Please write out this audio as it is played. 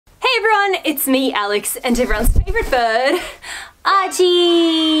everyone, it's me, Alex, and everyone's favourite bird,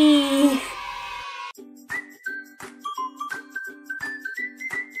 Archie!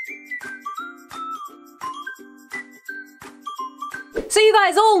 So you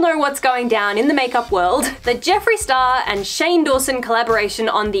guys all know what's going down in the makeup world. The Jeffree Star and Shane Dawson collaboration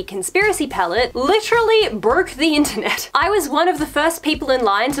on the Conspiracy Palette literally broke the internet. I was one of the first people in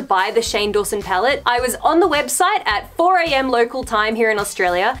line to buy the Shane Dawson palette. I was on the website at 4 AM local time here in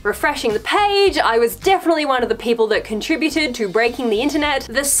Australia, refreshing the page. I was definitely one of the people that contributed to breaking the internet.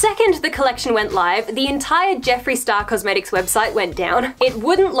 The second the collection went live, the entire Jeffree Star Cosmetics website went down. It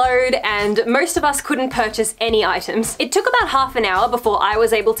wouldn't load and most of us couldn't purchase any items. It took about half an hour before I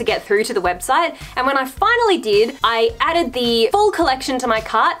was able to get through to the website, and when I finally did, I added the full collection to my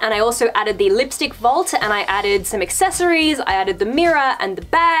cart, and I also added the lipstick vault, and I added some accessories, I added the mirror and the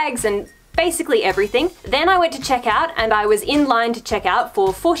bags and basically everything. Then I went to check out and I was in line to check out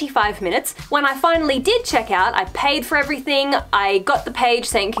for 45 minutes. When I finally did check out, I paid for everything. I got the page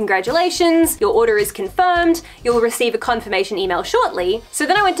saying congratulations, your order is confirmed, you'll receive a confirmation email shortly. So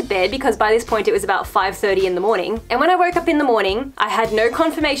then I went to bed because by this point it was about 5:30 in the morning. And when I woke up in the morning, I had no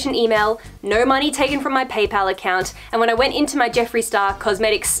confirmation email, no money taken from my PayPal account, and when I went into my Jeffree Star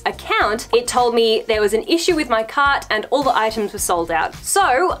Cosmetics account, it told me there was an issue with my cart and all the items were sold out.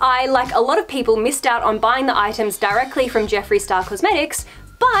 So I, like a lot of people, missed out on buying the items directly from Jeffree Star Cosmetics,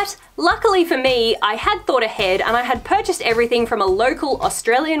 but luckily for me, I had thought ahead and I had purchased everything from a local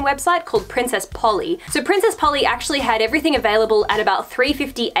Australian website called Princess Polly. So Princess Polly actually had everything available at about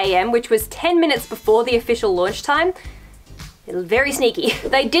 3:50 AM, which was 10 minutes before the official launch time. Very sneaky.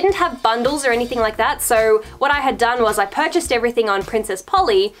 They didn't have bundles or anything like that, so what I had done was I purchased everything on Princess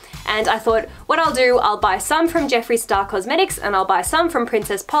Polly, and I thought, what I'll do, I'll buy some from Jeffree Star Cosmetics and I'll buy some from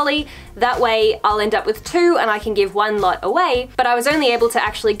Princess Polly. That way I'll end up with two and I can give one lot away, but I was only able to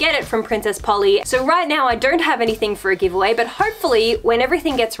actually get it from Princess Polly. So right now I don't have anything for a giveaway, but hopefully when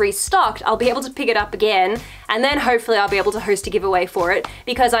everything gets restocked, I'll be able to pick it up again, and then hopefully I'll be able to host a giveaway for it,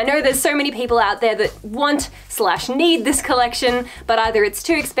 because I know there's so many people out there that want/need this collection, but either it's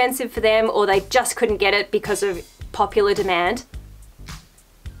too expensive for them or they just couldn't get it because of popular demand.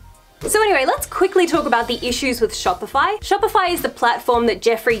 So anyway, let's quickly talk about the issues with Shopify. Shopify is the platform that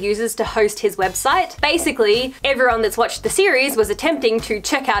Jeffree uses to host his website. Basically, everyone that's watched the series was attempting to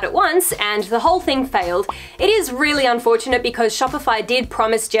check out at once and the whole thing failed. It is really unfortunate because Shopify did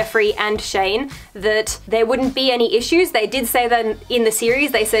promise Jeffree and Shane that there wouldn't be any issues. They did say that in the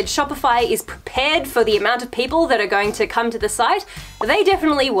series. They said Shopify is prepared for the amount of people that are going to come to the site. They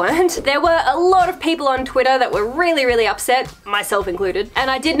definitely weren't. There were a lot of people on Twitter that were really upset, myself included, and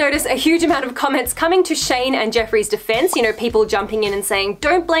I did notice a huge amount of comments coming to Shane and Jeffree's defense, you know, people jumping in and saying,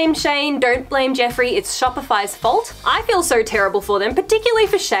 don't blame Shane, don't blame Jeffree, it's Shopify's fault. I feel so terrible for them, particularly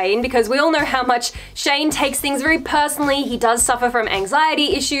for Shane, because we all know how much Shane takes things very personally. He does suffer from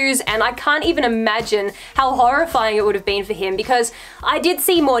anxiety issues, and I can't even imagine how horrifying it would have been for him, because I did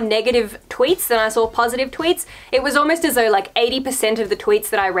see more negative tweets than I saw positive tweets. It was almost as though like 80% of the tweets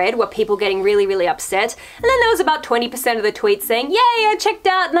that I read were people getting really upset, and then there was about 20% of the tweets saying, yay, I checked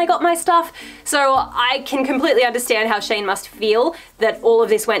out and I got my stuff. So I can completely understand how Shane must feel that all of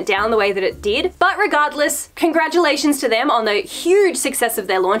this went down the way that it did. But regardless, congratulations to them on the huge success of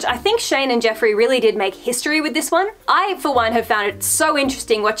their launch. I think Shane and Jeffree really did make history with this one. I, for one, have found it so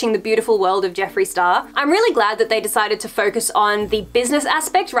interesting watching the beautiful world of Jeffree Star. I'm really glad that they decided to focus on the business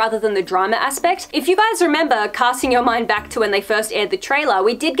aspect rather than the drama aspect. If you guys remember, casting your mind back to when they first aired the trailer,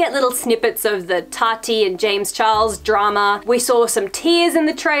 we did get little snippets of the Tati and James Charles drama. We saw some tears in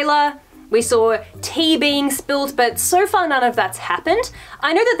the trailer. We saw tea being spilled, but so far none of that's happened.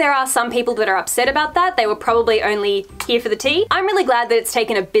 I know that there are some people that are upset about that. They were probably only here for the tea. I'm really glad that it's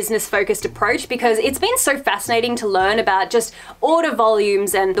taken a business-focused approach because it's been so fascinating to learn about just order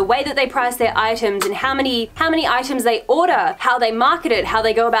volumes and the way that they price their items and how many items they order, how they market it, how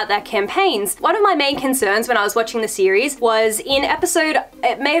they go about their campaigns. One of my main concerns when I was watching the series was in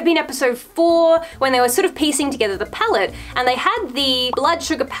it may have been episode 4, when they were sort of piecing together the palette, and they had the blood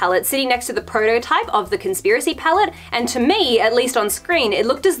sugar palette sitting next to the prototype of the Conspiracy palette, and to me, at least on screen, it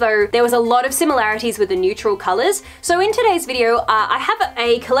looked as though there was a lot of similarities with the neutral colors. So in today's video, I have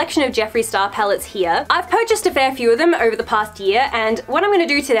a collection of Jeffree Star palettes here. I've purchased a fair few of them over the past year, and what I'm going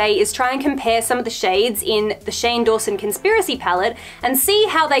to do today is try and compare some of the shades in the Shane Dawson Conspiracy palette and see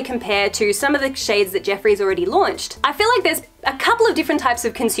how they compare to some of the shades that Jeffree's already launched. I feel like there's a couple of different types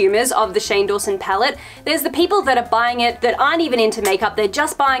of consumers of the Shane Dawson palette. There's the people that are buying it that aren't even into makeup, they're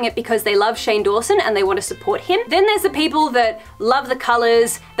just buying it because they love Shane Dawson and they want to support him. Then there's the people that love the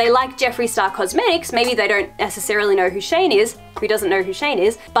colors, they like Jeffree Star Cosmetics, maybe they don't necessarily know who Shane is, who doesn't know who Shane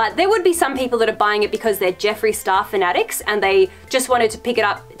is, but there would be some people that are buying it because they're Jeffree Star fanatics and they just wanted to pick it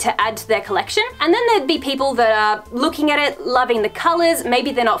up to add to their collection. And then there'd be people that are looking at it, loving the colors,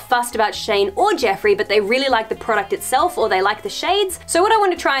 maybe they're not fussed about Shane or Jeffree, but they really like the product itself or they like the shades. So what I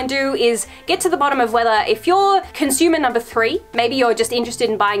want to try and do is get to the bottom of whether, if you're consumer number 3, maybe you're just interested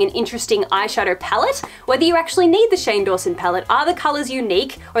in buying an interesting eyeshadow palette, whether you actually need the Shane Dawson palette. Are the colors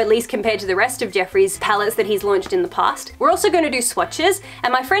unique, or at least compared to the rest of Jeffree's palettes that he's launched in the past? We're also going to do swatches,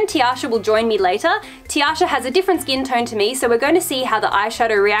 and my friend Tiasha will join me later. Tiasha has a different skin tone to me, so we're going to see how the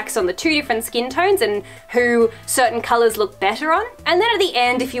eyeshadow reacts on the 2 different skin tones and who certain colors look better on. And then at the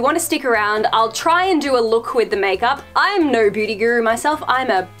end, if you want to stick around, I'll try and do a look with the makeup. I'm no beauty guru myself, I'm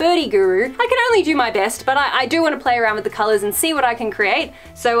a birdie guru. I can only do my best, but I do want to play around with the colors and see what I can create.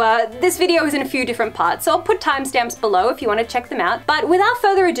 So this video is in a few different parts, so I'll put timestamps below if you want to check them out. But without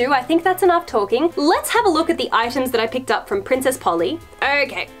further ado, I think that's enough talking. Let's have a look at the items that I picked up from Princess Polly.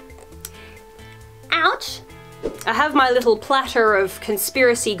 Okay. Ouch. I have my little platter of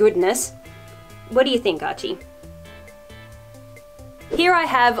conspiracy goodness. What do you think, Archie? Here I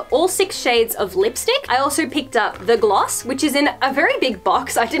have all 6 shades of lipstick. I also picked up the gloss, which is in a very big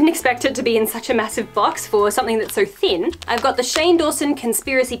box. I didn't expect it to be in such a massive box for something that's so thin. I've got the Shane Dawson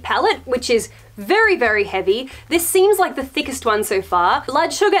Conspiracy Palette, which is very, very heavy. This seems like the thickest one so far.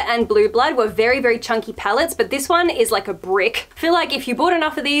 Blood Sugar and Blue Blood were very, very chunky palettes, but this one is like a brick. I feel like if you bought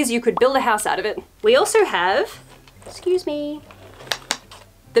enough of these, you could build a house out of it. We also have, excuse me,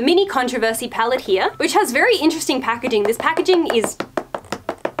 the Mini Controversy palette here, which has very interesting packaging. This packaging is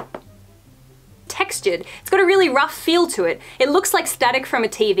textured. It's got a really rough feel to it. It looks like static from a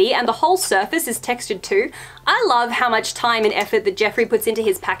TV and the whole surface is textured too. I love how much time and effort that Jeffree puts into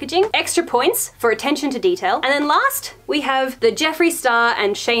his packaging. Extra points for attention to detail. And then last, we have the Jeffree Star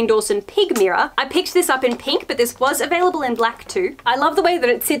and Shane Dawson Pig Mirror. I picked this up in pink, but this was available in black too. I love the way that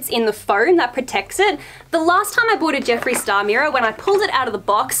it sits in the foam that protects it. The last time I bought a Jeffree Star mirror, when I pulled it out of the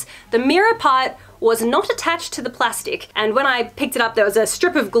box, the mirror part was not attached to the plastic, and when I picked it up there was a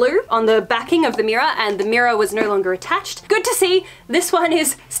strip of glue on the backing of the mirror and the mirror was no longer attached. Good to see this one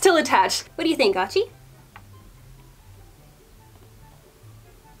is still attached. What do you think, Archie?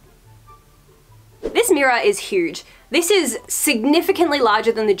 This mirror is huge. This is significantly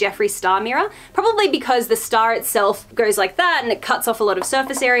larger than the Jeffree Star mirror, probably because the Star itself goes like that and it cuts off a lot of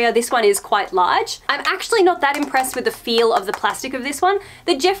surface area. This one is quite large. I'm actually not that impressed with the feel of the plastic of this one.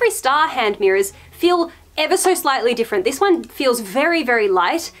 The Jeffree Star hand mirrors feel ever so slightly different. This one feels very, very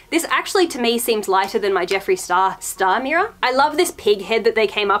light. This actually to me seems lighter than my Jeffree Star mirror. I love this pig head that they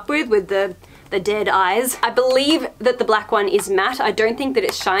came up with the dead eyes. I believe that the black one is matte. I don't think that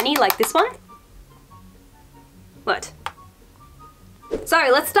it's shiny like this one. What? So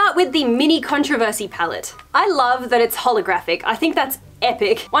let's start with the Mini Controversy palette. I love that it's holographic. I think that's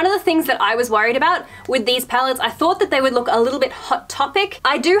epic. One of the things that I was worried about with these palettes, I thought that they would look a little bit hot topic.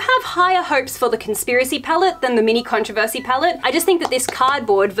 I do have higher hopes for the Conspiracy palette than the Mini Controversy palette. I just think that this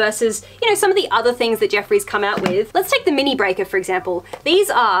cardboard versus, you know, some of the other things that Jeffree's come out with. Let's take the Mini Breaker, for example. These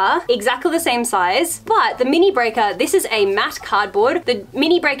are exactly the same size, but the Mini Breaker, this is a matte cardboard. The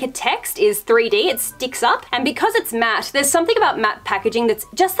Mini Breaker text is 3D, it sticks up, and because it's matte, there's something about matte packaging that's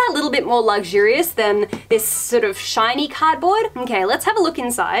just that little bit more luxurious than this sort of shiny cardboard. Okay, let's have a look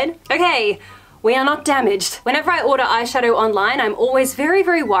inside. Okay, we are not damaged. Whenever I order eyeshadow online, I'm always very,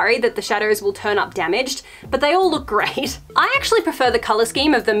 very worried that the shadows will turn up damaged, but they all look great. I actually prefer the color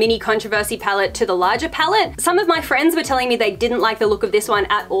scheme of the Mini Controversy palette to the larger palette. Some of my friends were telling me they didn't like the look of this one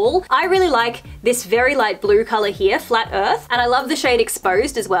at all. I really like this very light blue color here, Flat Earth, and I love the shade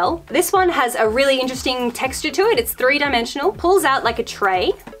Exposed as well. This one has a really interesting texture to it. It's 3-dimensional, pulls out like a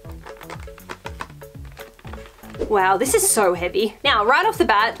tray. Wow, this is so heavy. Now, right off the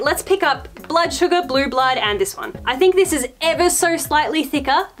bat, let's pick up Blood Sugar, Blue Blood, and this one. I think this is ever so slightly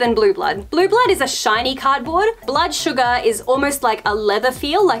thicker than Blue Blood. Blue Blood is a shiny cardboard. Blood Sugar is almost like a leather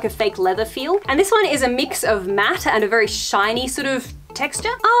feel, like a fake leather feel. And this one is a mix of matte and a very shiny sort of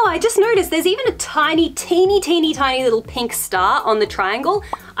texture. Oh, I just noticed there's even a tiny little pink star on the triangle.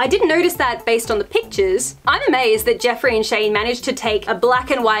 I didn't notice that based on the pictures. I'm amazed that Jeffree and Shane managed to take a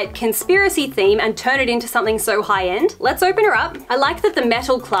black and white conspiracy theme and turn it into something so high-end. Let's open her up. I like that the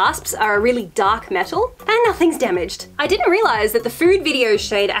metal clasps are a really dark metal and nothing's damaged. I didn't realize that the food video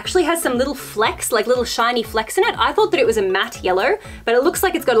shade actually has some little flecks, like little shiny flecks in it. I thought that it was a matte yellow, but it looks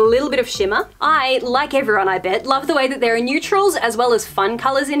like it's got a little bit of shimmer. I, like everyone I bet, love the way that there are neutrals as well as fun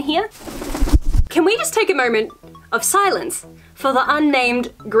colors in here. Can we just take a moment of silence for the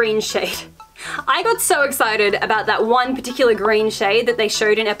unnamed green shade? I got so excited about that one particular green shade that they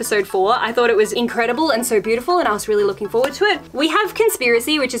showed in episode 4. I thought it was incredible and so beautiful, and I was really looking forward to it. We have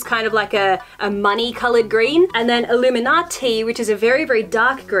Conspiracy, which is kind of like a money colored green, and then Illuminati, which is a very, very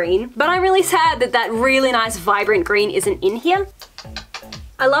dark green. But I'm really sad that that really nice vibrant green isn't in here.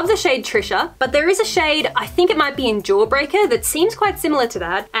 I love the shade Trisha, but there is a shade, I think it might be in Jawbreaker, that seems quite similar to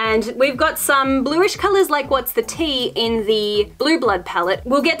that. And we've got some bluish colors like What's the Tea in the Blue Blood palette.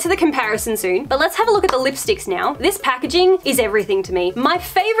 We'll get to the comparison soon, but let's have a look at the lipsticks now. This packaging is everything to me. My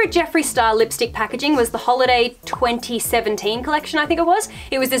favorite Jeffree Star lipstick packaging was the Holiday 2017 collection, I think it was.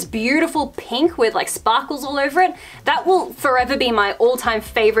 It was this beautiful pink with like sparkles all over it. That will forever be my all-time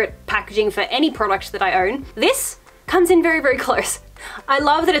favorite packaging for any product that I own. This comes in very, very close. I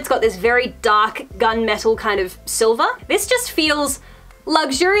love that it's got this very dark gunmetal kind of silver. This just feels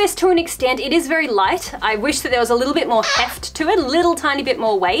luxurious to an extent. It is very light. I wish that there was a little bit more heft to it, a little tiny bit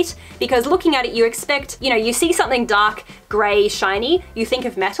more weight, because looking at it you expect, you know, you see something dark, grey, shiny, you think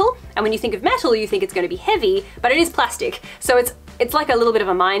of metal, and when you think of metal you think it's going to be heavy, but it is plastic. So it's like a little bit of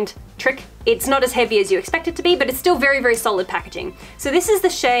a mind trick. It's not as heavy as you expect it to be, but it's still very, very solid packaging. So this is the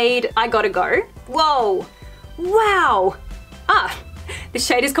shade I Gotta Go. Whoa! Wow! The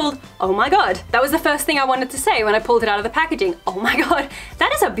shade is called Oh My God. That was the first thing I wanted to say when I pulled it out of the packaging. Oh my God,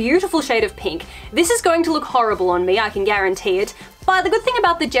 that is a beautiful shade of pink. This is going to look horrible on me, I can guarantee it. But the good thing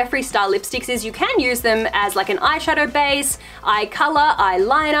about the Jeffree Star lipsticks is you can use them as like an eyeshadow base, eye color,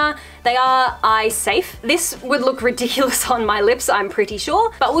 eyeliner. They are eye safe. This would look ridiculous on my lips, I'm pretty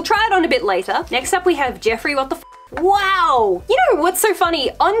sure, but we'll try it on a bit later. Next up we have Jeffree What the F. Wow! You know what's so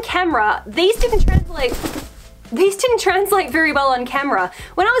funny? On camera, these didn't translate very well on camera.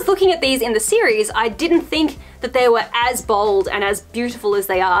 When I was looking at these in the series, I didn't think that they were as bold and as beautiful as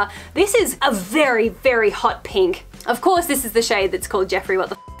they are. This is a very, very hot pink. Of course, this is the shade that's called Jeffree What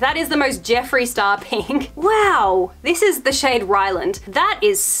the F. That is the most Jeffree Star pink. Wow, this is the shade Ryland. That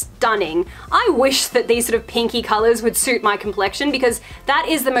is stunning. I wish that these sort of pinky colors would suit my complexion, because that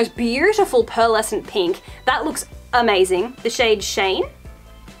is the most beautiful pearlescent pink. That looks amazing. The shade Shane.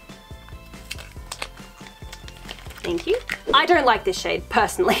 Thank you. I don't like this shade,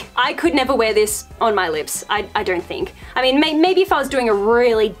 personally. I could never wear this on my lips, I don't think. I mean, maybe if I was doing a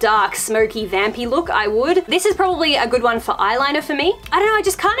really dark, smoky, vampy look, I would. This is probably a good one for eyeliner for me. I don't know, I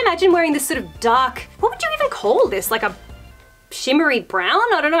just can't imagine wearing this sort of dark, what would you even call this? Like a shimmery brown?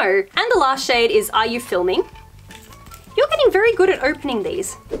 I don't know. And the last shade is Are You Filming? You're getting very good at opening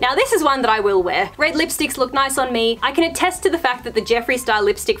these. Now this is one that I will wear. Red lipsticks look nice on me. I can attest to the fact that the Jeffree Star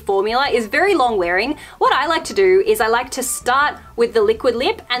lipstick formula is very long wearing. What I like to do is I like to start with the liquid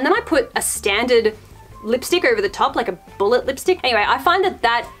lip, and then I put a standard lipstick over the top, like a bullet lipstick. Anyway, I find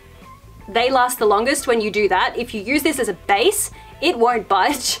that they last the longest when you do that. If you use this as a base, it won't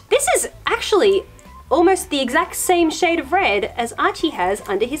budge. This is actually almost the exact same shade of red as Archie has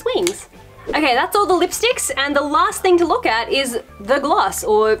under his wings. Okay, that's all the lipsticks, and the last thing to look at is the gloss,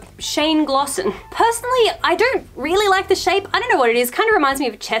 or Shane Glossin. Personally, I don't really like the shape. I don't know what it is. Kind of reminds me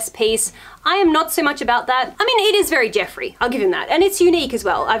of a chess piece. I am not so much about that. I mean, it is very Jeffree, I'll give him that, and it's unique as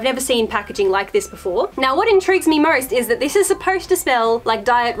well. I've never seen packaging like this before. Now, what intrigues me most is that this is supposed to smell like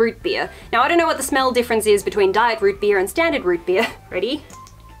diet root beer. Now, I don't know what the smell difference is between diet root beer and standard root beer. Ready?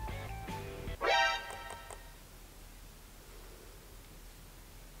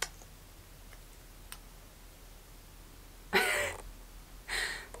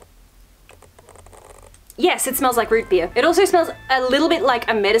 Yes, it smells like root beer. It also smells a little bit like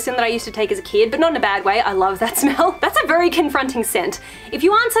a medicine that I used to take as a kid, but not in a bad way. I love that smell. That's a very confronting scent. If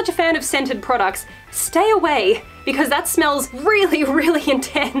you aren't such a fan of scented products, stay away, because that smells really, really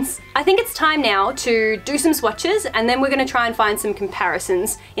intense. I think it's time now to do some swatches, and then we're gonna try and find some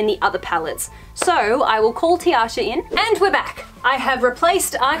comparisons in the other palettes. So I will call Tiasha in, and we're back. I have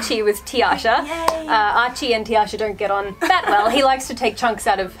replaced Archie with Tiasha. Archie and Tiasha don't get on that well. He likes to take chunks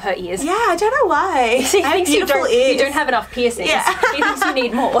out of her ears. Yeah, I don't know why. He thinks you don't have enough piercings. Yeah. He thinks you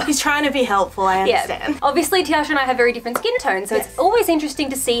need more. He's trying to be helpful, I understand. Yeah. Obviously, Tiasha and I have very different skin tones, so it's always interesting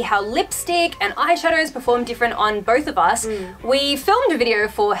to see how lipstick and eyeshadows perform different on both of us. We filmed a video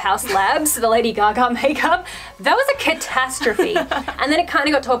for House Labs, the Lady Gaga makeup. That was a catastrophe. And then it kind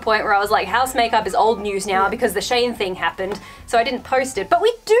of got to a point where I was like, house makeup is old news now because the Shane thing happened, so I didn't post it. But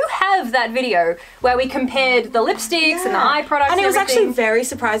we do have that video where we compared the lipsticks and the eye products, and it was actually very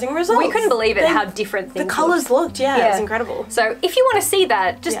surprising results. We couldn't believe it, how different things the colours looked. Yeah, it was incredible. So if you want to see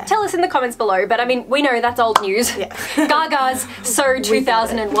that, just tell us in the comments below. But I mean, we know that's old news. Gaga's so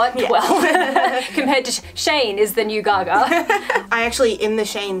 2000 and what? 12 compared to Shane is the new Gaga. I actually, in the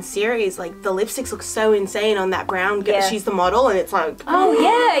Shane series, like, the lipsticks look so insane on that brown girl. Yeah. She's the model, and it's like... Oh,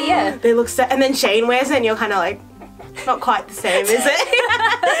 yeah, yeah. They look so... And then Shane wears it, and you're kind of like... Not quite the same, is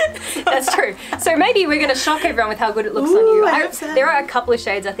it? That's true. So maybe we're going to shock everyone with how good it looks on you. I hope so. There are a couple of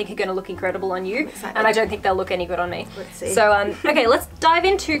shades I think are going to look incredible on you, and I don't think they'll look any good on me. Let's see. So, okay, let's dive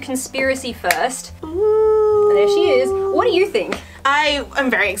into Conspiracy first. Ooh. And there she is. What do you think? I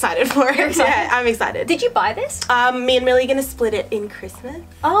am very excited for it. excited? Yeah, I'm excited. Did you buy this? Me and Millie are gonna split it in Christmas.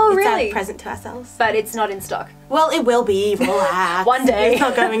 Oh, It's really? a present to ourselves. But it's not in stock. Well, it will be. Relax. One day. It's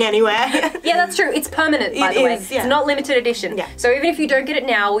not going anywhere. Yeah, that's true. It's permanent, by It the way. is, yeah. It's not limited edition. Yeah. So even if you don't get it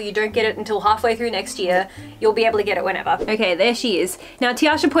now, or you don't get it until halfway through next year, you'll be able to get it whenever. Okay, there she is. Now,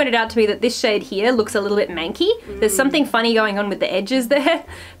 Tiasha pointed out to me that this shade here looks a little bit manky. There's something funny going on with the edges there.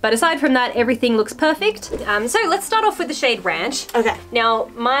 But aside from that, everything looks perfect. So let's start off with the shade Ranch. Okay. Now,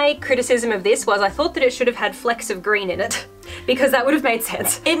 my criticism of this was I thought that it should have had flecks of green in it, because that would have made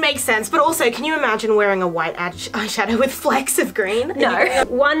sense. It makes sense, but also, can you imagine wearing a white eyeshadow with flecks of green? No.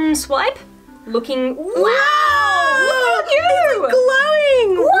 One swipe, looking... Wow! Look at you! It's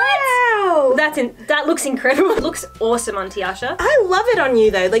glowing! What? Wow! That looks incredible. It looks awesome on Tiasha. I love it on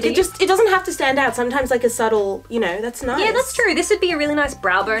you though. Like, Do it doesn't have to stand out. Sometimes like a subtle, you know, that's nice. Yeah, that's true. This would be a really nice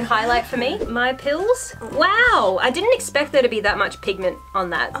brow bone highlight for me. My pills. Wow, I didn't expect there to be that much pigment on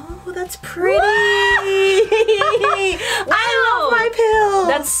that. Oh, that's pretty. I love my pill.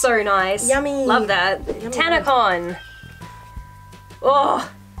 That's so nice. Yummy. Love that. Yummy. Tanacon.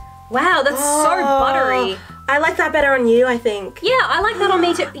 Oh, wow, that's so buttery. I like that better on you, I think. Yeah, I like that on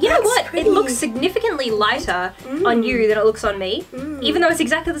me too. You know That's what? pretty. It looks significantly lighter on you than it looks on me, even though it's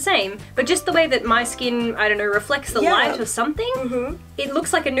exactly the same. But just the way that my skin, I don't know, reflects the light or something, it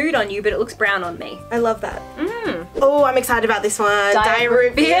looks like a nude on you, but it looks brown on me. I love that. Oh, I'm excited about this one. Diet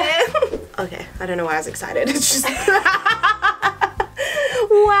root beer. Okay, I don't know why I was excited. It's just...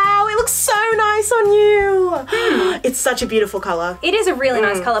 Wow, it looks so nice on you. It's such a beautiful color. It is a really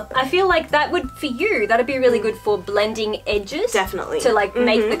nice color. I feel like that would, for you, that'd be really good for blending edges. Definitely. To like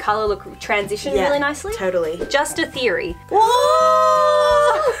make the color look transition really nicely. Totally. Just a theory. Whoa!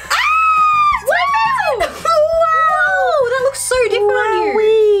 Wow! Wow! That looks so different on you.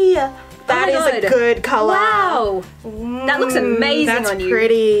 Wowee. That Oh my is God. a good color. Wow. That looks amazing That's on you.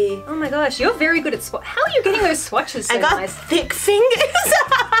 pretty. Oh my gosh, you're very good at swatch. How are you getting those swatches so I got nice? thick fingers.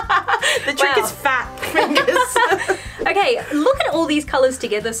 The trick Wow. is fat fingers. Okay, look at all these colors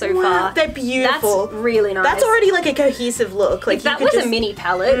together so far. They're beautiful. That's really nice. That's already like a cohesive look. Like If that was a mini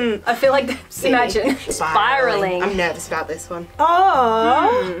palette, I feel like, imagine, spiraling. I'm nervous about this one.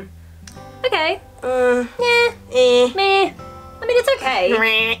 Oh. Okay. Eh. Meh. I mean, it's okay.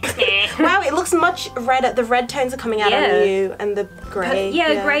 Wow, it looks much redder. The red tones are coming out on you, and the grey.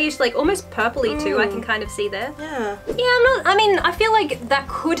 Yeah, greyish, like almost purpley too, I can kind of see there. Yeah. Yeah, I mean, I feel like that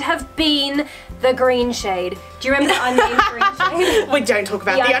could have been the green shade. Do you remember the unnamed green shade? We don't talk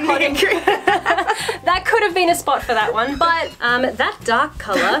about the unnamed green. That could have been a spot for that one, but that dark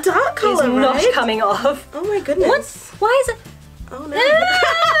colour colour, is not right? coming off. Oh my goodness. What? Why is it? Oh no.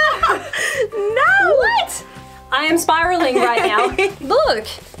 No! What? I am spiraling right now. Look,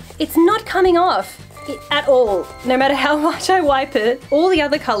 it's not coming off at all. No matter how much I wipe it, all the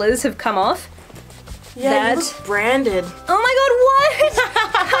other colours have come off. Yeah, you look branded. Oh my god,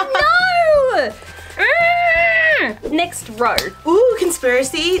 what? No! Next row. Ooh,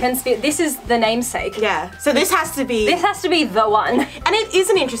 conspiracy. This is the namesake. Yeah. So this has to be. This has to be the one. And it is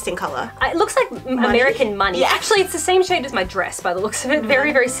an interesting color. It looks like American money. Yeah. Actually, it's the same shade as my dress by the looks of it.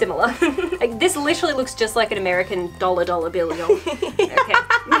 Very, very similar. Like, this literally looks just like an American dollar bill, y'all. Okay.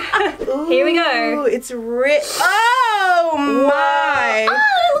 Here we go. Ooh, it's Oh my. Oh,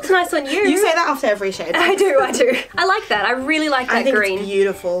 it looks nice on you. You say that after every shade. I do. I like that. I really like that I think green. It's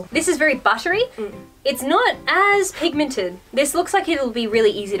beautiful. This is very buttery. It's not as pigmented. This looks like it'll be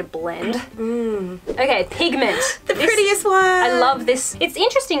really easy to blend. Okay, pigment. The prettiest one. I love this. It's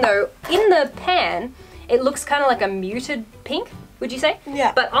interesting though, in the pan, it looks kind of like a muted pink, would you say?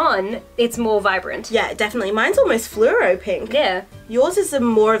 Yeah. But on, it's more vibrant. Yeah, definitely. Mine's almost fluoro pink. Yeah. Yours is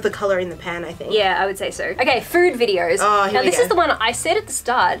more of the color in the pan, I think. Yeah, I would say so. Okay, food videos. Oh, here now we this go. is the one I said at the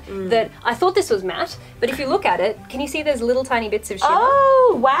start that I thought this was matte, but if you look at it, can you see there's little tiny bits of shimmer?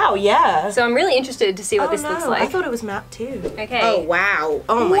 Oh, wow, yeah. So I'm really interested to see what this looks like. I thought it was matte too. Okay. Oh, wow.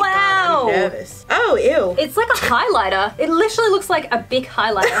 Oh my Wow. god, I'm nervous. Oh, ew. It's like a highlighter. It literally looks like a big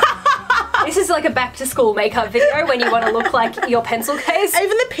highlighter. This is like a back to school makeup video when you want to look like your pencil case.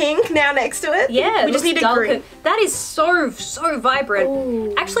 Even the pink now next to it. Yeah, we just need a green. That is so vibrant.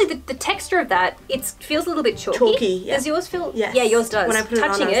 Ooh. Actually, the texture of that, it feels a little bit chalky. Chalky, yeah. Does yours feel? Yes. Yeah, yours does. When I put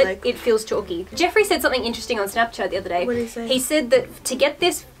Touching it on, I was like... it feels chalky. Jeffree said something interesting on Snapchat the other day. What did he say? He said that to get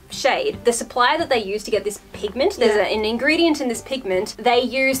this shade, the supplier that they used to get this pigment, there's an ingredient in this pigment, they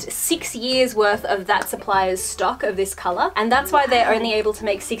used 6 years worth of that supplier's stock of this colour, and that's why they're only able to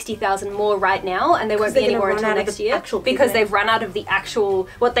make 60,000 more right now, and there won't be any more until next year because they've run out of the actual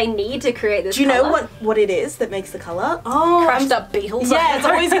what they need to create this. Do you colour. know what it is that makes the colour? Oh, crushed up beetles. Yeah, it's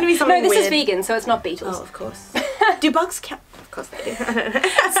always going to be something No, this weird. is vegan, so it's not beetles. Oh, of course. Do bugs count? Of course they do. I don't know.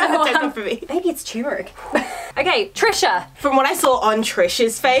 So, Take one for me. Maybe it's turmeric. Okay, Trisha. From what I saw on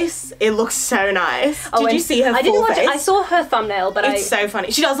Trish's face, it looks so nice. Did you see her full face? I saw her thumbnail, but it's so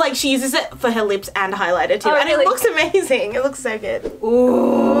funny. She does she uses it for her lips and highlighter too, Oh, and really? it looks amazing. It looks so good.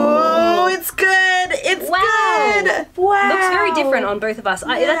 Ooh, it's good. It's wow. good. Wow. Looks very different on both of us.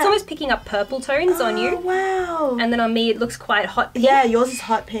 That's almost picking up purple tones on you. Wow. And then on me, it looks quite hot pink. Yeah, yours is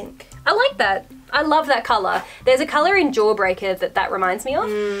hot pink. I like that. I love that colour. There's a colour in Jawbreaker that reminds me of.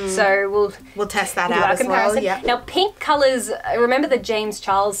 So we'll test that do out our as comparison. well. Yeah. Now pink colours, remember the James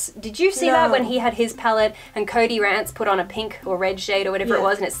Charles, did you see that when he had his palette and Cody Rance put on a pink or red shade or whatever it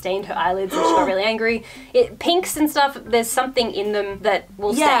was and it stained her eyelids and she got really angry? Pinks and stuff, there's something in them that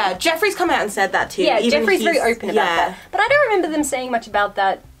will stain. Yeah, Jeffree's come out and said that too. Yeah, Even Jeffree's very open about that. But I don't remember them saying much about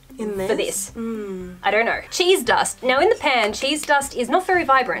that for this. I don't know. Cheese dust. Now in the pan, cheese dust is not very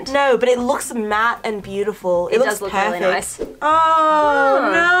vibrant. No, but it looks matte and beautiful. It looks does look perfect. really nice. Oh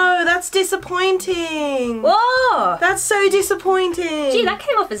no, that's disappointing. Whoa! That's so disappointing. Gee, that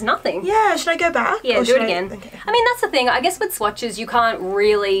came off as nothing. Yeah, should I go back? Yeah, Or do it should again. Okay. I mean, that's the thing. I guess with swatches, you can't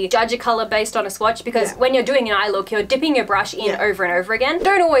really judge a colour based on a swatch because when you're doing an eye look, you're dipping your brush in over and over again.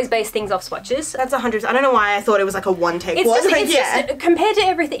 Don't always base things off swatches. That's 100. I don't know why I thought it was like a one take. It's just compared to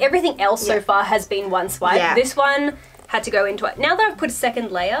everything else so far has been one swipe. Yeah. This one had to go into it. Now that I've put a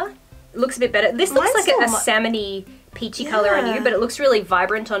second layer, it looks a bit better. This looks like a salmony peachy colour on you, but it looks really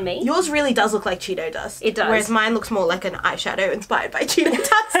vibrant on me. Yours really does look like Cheeto dust. It does. Whereas mine looks more like an eyeshadow inspired by Cheeto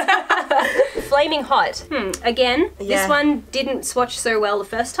dust. Flaming hot. Again, this one didn't swatch so well the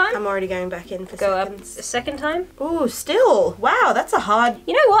first time. I'm already going back in for Go seconds. up a second time. Ooh, still. Wow, that's a hard...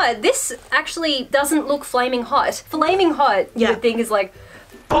 You know what? This actually doesn't look flaming hot. Flaming hot, you would think is like...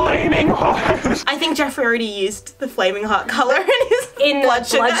 Flaming hot. I think Jeffree already used the flaming hot colour in his blood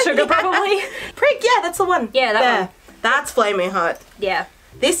sugar. Probably. Prick, yeah, that's the one. Yeah, that one. That's flaming hot. Yeah.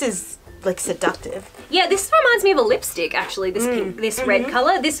 This is like seductive. Yeah, this reminds me of a lipstick actually, this pink, this red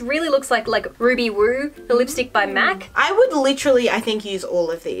colour. This really looks like Ruby Woo, the lipstick by MAC. I would literally, I think, use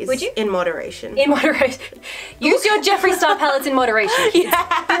all of these. Would you? In moderation. In moderation. Use your Jeffree Star palettes in moderation.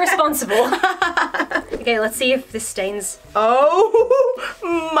 Yeah. Be responsible. Okay, let's see if this stains.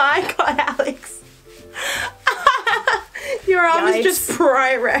 Oh my god, Alex. Your arm is just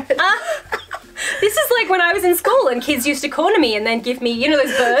bright red. This is like when I was in school and kids used to corner me and then give me, you know,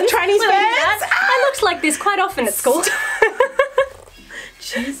 those burns. Chinese burns? I looked like this quite often at school.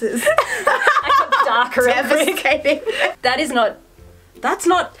 Jesus. I got darker real quick. Devastating. That is not... That's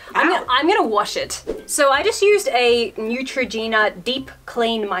not... I'm gonna wash it. So I just used a Neutrogena Deep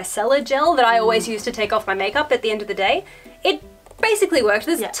Clean Micellar Gel that I always use to take off my makeup at the end of the day. It basically worked.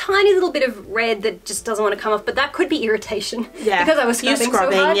 There's a tiny little bit of red that just doesn't want to come off, but that could be irritation. Yeah. Because I was scrubbing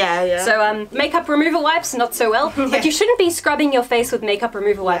so hard. Yeah. So makeup remover wipes, not so well. But you shouldn't be scrubbing your face with makeup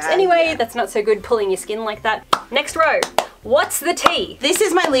remover wipes anyway. That's not so good, pulling your skin like that. Next row. What's the tea? This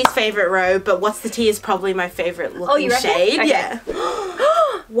is my least favourite row, but What's the Tea is probably my favourite looking shade. Okay. Yeah.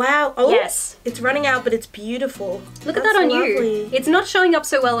 Wow. Oh, yes. It's running out, but it's beautiful. Look at that on you. It's not showing up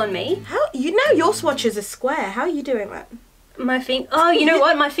so well on me. How? You know your swatches are square. How are you doing that? My oh, you know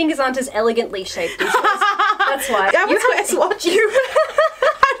what? My fingers aren't as elegantly shaped these days. That's why. I have square swatches.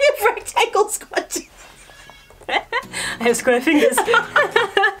 How do you have rectangle swatches? I have square fingers.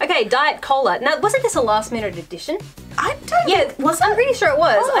 Okay, Diet Cola. Now, wasn't this a last minute addition? I don't know. I'm pretty sure it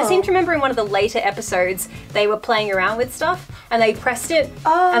was. Oh. I seem to remember in one of the later episodes they were playing around with stuff and they pressed it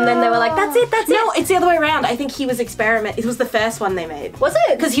and then they were like, that's it, that's it. No, it's the other way around. I think he was experimenting. It was the first one they made. Was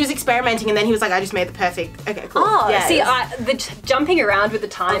it? Because he was experimenting and then he was like, I just made the perfect... Okay, cool. Oh, yeah, see, the jumping around with the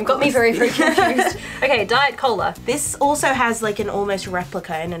time got me very, very confused. Okay, Diet Cola. This also has like an almost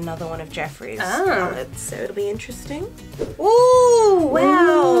replica in another one of Jeffree's palettes, so it'll be interesting. Ooh,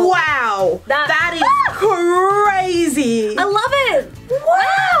 wow. Wow. That is crazy. I love it.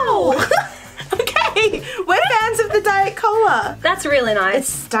 Wow. Okay, we're fans of the Diet Cola. colour. That's really nice. It's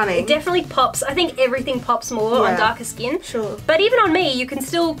stunning. It definitely pops. I think everything pops more on darker skin. Sure. But even on me, you can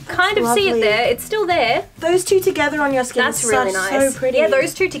still kind of see it there. It's still there. Those two together on your skin That's really nice. So pretty. Yeah,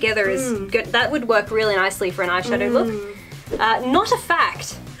 those two together is good. That would work really nicely for an eyeshadow look. Not a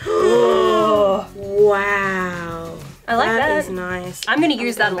fact. Wow. I like that. That is nice. I'm going to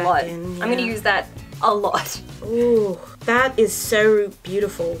use that a lot. I'm going to use that a lot. Ooh, that is so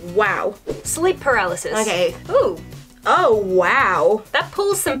beautiful. Wow. Sleep paralysis. Okay. Ooh. Oh, wow. That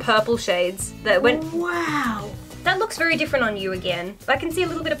pulls some purple shades that went... Wow. That looks very different on you again. I can see a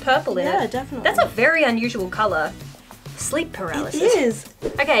little bit of purple in it. Yeah, definitely. That's a very unusual colour. Sleep paralysis. It is.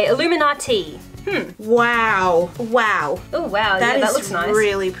 Okay, Illuminati. Wow. Wow. Oh, wow. That looks nice.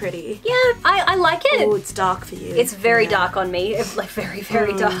 Really pretty. Yeah, I like it. Oh, it's dark for you. It's very dark on me. It's like very,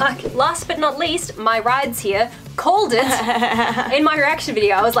 very dark. Last but not least, my rides here called it in my reaction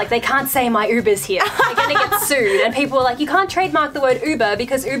video. I was like, they can't say my Uber's here. They're gonna get sued. And people were like, you can't trademark the word Uber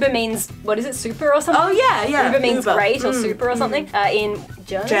because Uber means, what is it, super or something? Oh, yeah, yeah. Uber means Uber. great or super or something in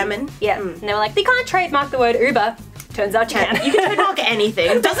German. Yeah. And they were like, they can't trademark the word Uber. Turns out you can. You can trademark anything.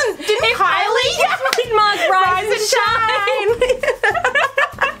 Didn't Kylie trademark Rise and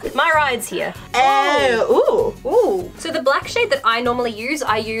Shine? My ride's here. Oh, ooh. So the black shade that I normally use,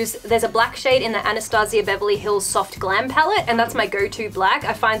 there's a black shade in the Anastasia Beverly Hills Soft Glam palette, and that's my go-to black.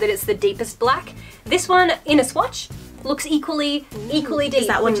 I find that it's the deepest black. This one, in a swatch, looks equally deep. Is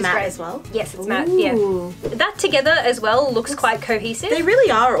that one matte great as well? Yes, it's matte, yeah. That together as well looks quite cohesive. They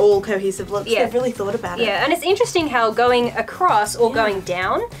really are all cohesive looks. Yeah. They've really thought about it. Yeah, and it's interesting how going across or going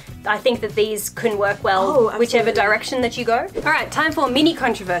down, I think that these can work well whichever direction that you go. All right, time for mini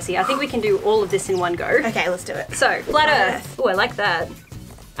controversy. I think we can do all of this in one go. Okay, let's do it. So, Flat Earth. Oh, I like that.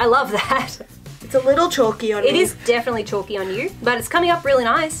 I love that. It's a little chalky on me. It is definitely chalky on you, but it's coming up really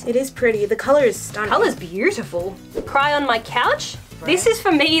nice. It is pretty. The colour is stunning. Colour's beautiful. Cry on My Couch. This is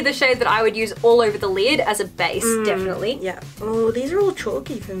for me the shade that I would use all over the lid as a base, definitely. Yeah. Oh, these are all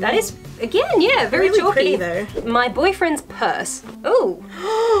chalky for me. That is, again, yeah, very really chalky. Pretty though. My Boyfriend's Purse. Ooh.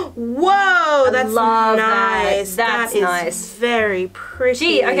 Whoa, that's love nice. That's that is nice. Very pretty.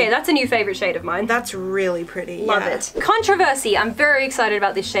 Gee, okay, that's a new favourite shade of mine. That's really pretty. Love it. Controversy. I'm very excited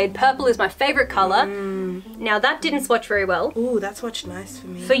about this shade. Purple is my favourite colour. Now that didn't swatch very well. Ooh, that swatched nice for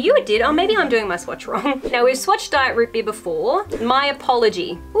me. For you it did. Oh, maybe I'm doing my swatch wrong. Now we've swatched Diet Root Beer before. My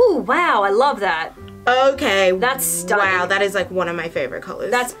Apology. Ooh, wow, I love that. Okay. That's stunning. Wow, that is like one of my favourite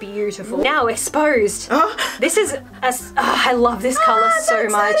colours. That's beautiful. Now Exposed. Oh. This is, I love this colour so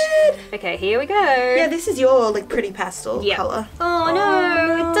much. Okay, here we go. Yeah, this is your like pretty pastel colour. Oh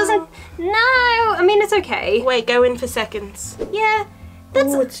no, it doesn't, no. I mean, it's okay. Wait, go in for seconds. Yeah.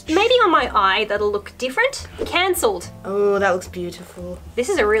 That's Ooh, maybe on my eye that'll look different. Cancelled. Oh, that looks beautiful. This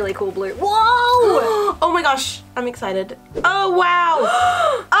is a really cool blue. Whoa! Oh my gosh, I'm excited. Oh wow!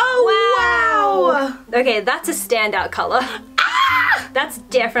 Oh wow! Okay, that's a standout color. That's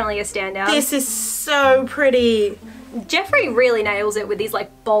definitely a standout. This is so pretty. Jeffree really nails it with these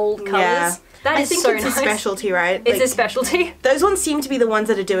like bold colors. Yeah. That I is think so it's nice. a specialty, right? It's a specialty. Those ones seem to be the ones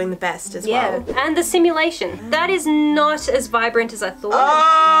that are doing the best as well. Yeah, and the simulation. That is not as vibrant as I thought.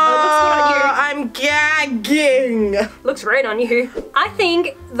 Oh, it looks good I'm gagging. Looks great on you. I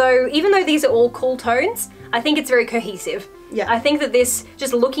think, though, even though these are all cool tones, I think it's very cohesive. Yeah. I think that this,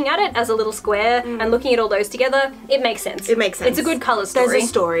 just looking at it as a little square and looking at all those together, it makes sense. It makes sense. It's a good colour story. There's a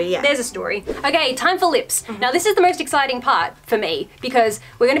story, yeah. There's a story. Okay, time for lips. Now this is the most exciting part for me because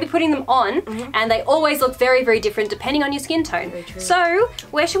we're going to be putting them on and they always look very, very different depending on your skin tone. Very true. So,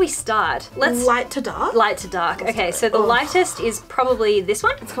 where should we start? Let's... Light to dark? Light to dark. Okay, so the lightest is probably this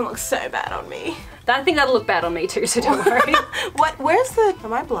one. It's gonna look so bad on me. I think that'll look bad on me too, so don't worry. Where's the,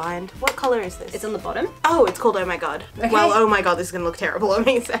 am I blind? What colour is this? It's on the bottom. Oh, it's called Oh My God. Okay. Well, oh my God, this is gonna look terrible on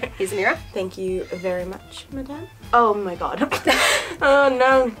me, so. Here's the mirror. Thank you very much, madame. Oh my God. Oh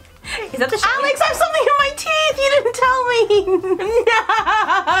no. Is that the shade? Alex, I have something in my teeth! You didn't tell me!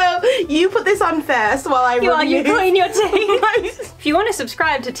 No! You put this on first while I While you remove. clean your teeth. If you want to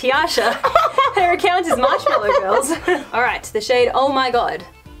subscribe to Tiasha, her account is Marshmallow Girls. Alright, the shade Oh My God.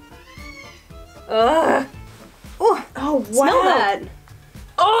 Ugh. Ooh, Oh, wow. smell that.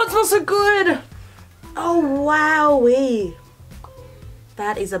 Oh, it smells so good! Oh, wowee.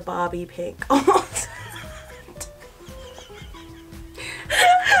 That is a Barbie pink. Oh.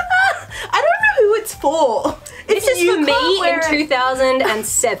 I don't know who it's for. This is for me in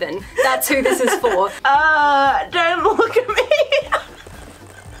 2007. That's who this is for. Don't look at me.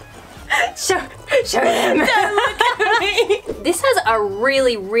 Show them. Don't look at me. This has a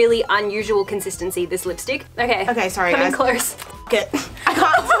really, really unusual consistency, this lipstick. Okay. Okay, sorry, Coming guys. close. Good. I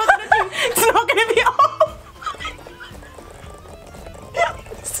can't. It's not gonna be off.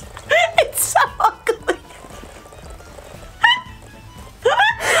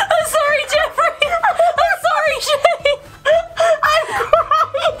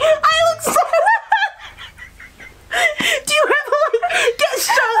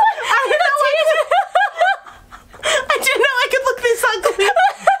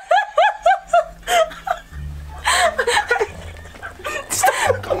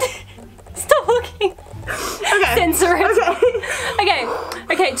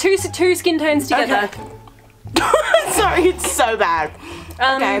 Okay, two skin tones together. Okay. Sorry, it's so bad.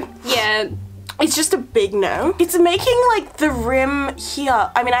 Okay. Yeah. It's just a big no. It's making like the rim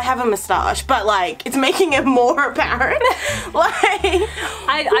here. I mean, I have a moustache, but like it's making it more apparent. Like,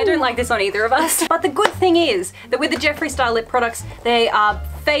 I don't like this on either of us. But the good thing is that with the Jeffree Star lip products, they are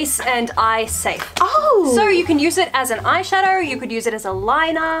face and eye safe. Oh. So you can use it as an eyeshadow, you could use it as a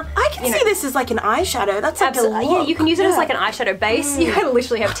liner. I can see this as like an eyeshadow. That's like a look. Yeah, you can use it as like an eyeshadow base. You could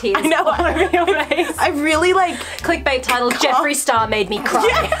literally have tears all over your face. I really like... Clickbait title, Jeffree Star made me cry.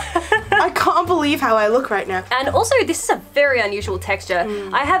 Yeah. I can't believe how I look right now. And also, this is a very unusual texture.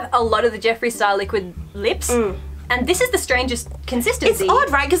 I have a lot of the Jeffree Star liquid lips, and this is the strangest consistency. It's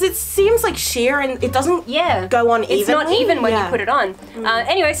odd, right? Because it seems like sheer and it doesn't go on evenly. It's not even when you put it on.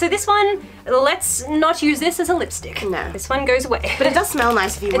 Anyway, so this one, let's not use this as a lipstick. No. This one goes away. But it does smell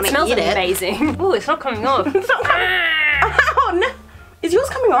nice if you want to eat it. It smells amazing. Ooh, it's not coming off. It's not coming. Oh, no. Is yours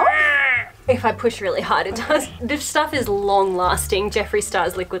coming off? If I push really hard, it does. This stuff is long-lasting, Jeffree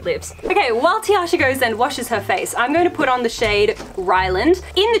Star's liquid lips. Okay, while Tiasha goes and washes her face, I'm going to put on the shade Ryland.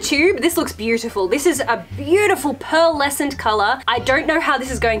 In the tube, this looks beautiful. This is a beautiful pearlescent color. I don't know how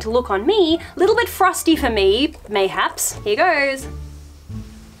this is going to look on me. A little bit frosty for me, mayhaps. Here goes.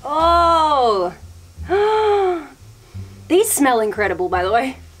 Oh. These smell incredible, by the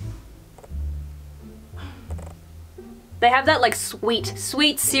way. They have that like sweet,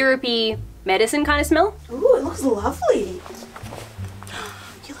 syrupy medicine kind of smell. Ooh, it looks lovely.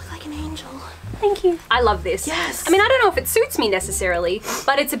 You look like an angel. Thank you. I love this. Yes. I mean, I don't know if it suits me necessarily,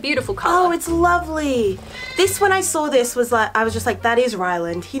 but it's a beautiful color. Oh, it's lovely. This, when I saw this, was like, I was just like, that is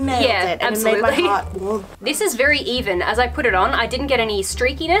Ryland. He nailed it. And absolutely. It made my heart warm. This is very even. As I put it on, I didn't get any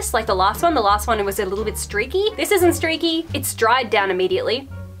streakiness like the last one. The last one was a little bit streaky. This isn't streaky. It's dried down immediately.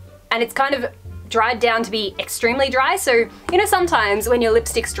 And it's kind of dried down to be extremely dry. So, you know, sometimes when your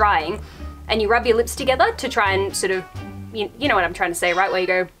lipstick's drying and you rub your lips together to try and sort of, you know what I'm trying to say, right? Where you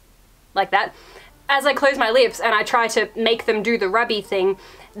go like that. As I close my lips and I try to make them do the rubby thing,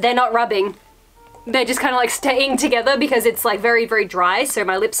 they're not rubbing. They're just kind of like staying together because it's like very, very dry. So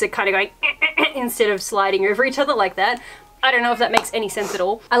my lips are kind of going instead of sliding over each other like that. I don't know if that makes any sense at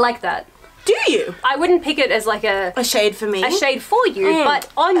all. I like that. Do you? I wouldn't pick it as like a shade for me. A shade for you, but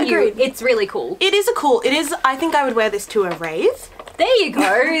on you, it's really cool. It is I think I would wear this to a rave. There you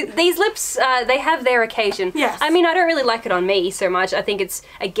go. These lips, they have their occasion. Yes. I mean, I don't really like it on me so much. I think it's,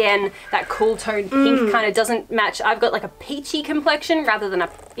 again, that cool tone pink kind of doesn't match. I've got like a peachy complexion rather than a,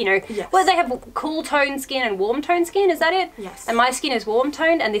 you know, well, they have cool tone skin and warm tone skin, is that it? Yes. And my skin is warm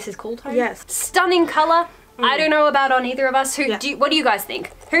toned and this is cool toned. Yes. Stunning color. I don't know about on either of us. What do you guys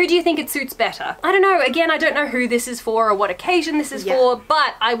think? Who do you think it suits better? I don't know. Again, I don't know who this is for or what occasion this is for,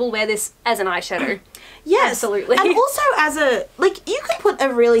 but I will wear this as an eyeshadow. Yes. Absolutely. And also as a, like, you could put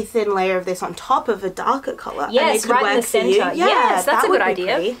a really thin layer of this on top of a darker color. Yes, right in the center. Yeah, yes, that's a good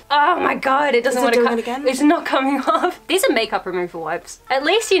idea. Pretty. Oh my god, it doesn't want to come. Again? It's not coming off. These are makeup removal wipes. At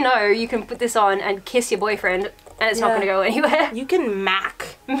least you know you can put this on and kiss your boyfriend and it's not going to go anywhere. You can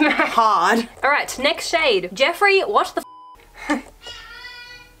mac hard. All right, next shade. Jeffree, what the f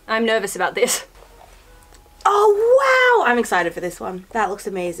I'm nervous about this. Oh, wow. I'm excited for this one. That looks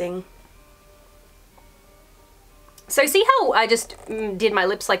amazing. So see how I just did my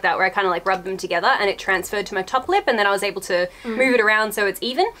lips like that, where I kind of like rubbed them together and it transferred to my top lip and then I was able to move it around so it's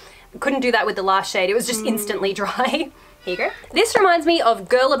even? Couldn't do that with the last shade. It was just instantly dry. Here you go. This reminds me of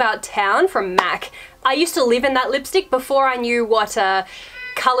Girl About Town from MAC. I used to live in that lipstick before I knew what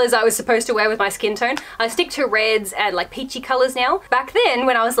colors I was supposed to wear with my skin tone. I stick to reds and like peachy colors now. Back then,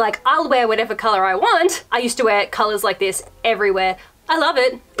 when I was like, I'll wear whatever color I want, I used to wear colors like this everywhere. I love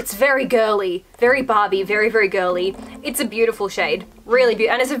it. It's very girly, very Barbie, very, very girly. It's a beautiful shade, really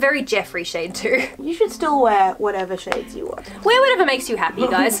beautiful, and it's a very Jeffree shade too. You should still wear whatever shades you want. Wear whatever makes you happy,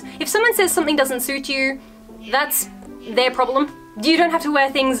 guys. If someone says something doesn't suit you, that's their problem. You don't have to wear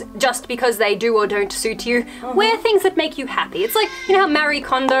things just because they do or don't suit you. Wear things that make you happy. It's like, you know how Marie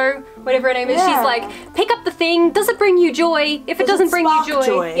Kondo, whatever her name is, she's like, pick up the thing, does it bring you joy? If it doesn't bring you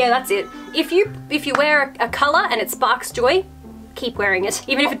joy, yeah, that's it. If you wear a color and it sparks joy, keep wearing it,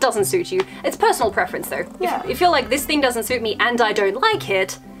 even if it doesn't suit you. It's personal preference though. Yeah. If you're like, this thing doesn't suit me and I don't like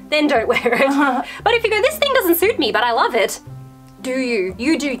it, then don't wear it. But if you go, this thing doesn't suit me, but I love it, do you.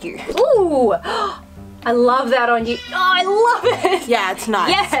 You do you. Ooh! I love that on you. Oh, I love it! Yeah, it's nice.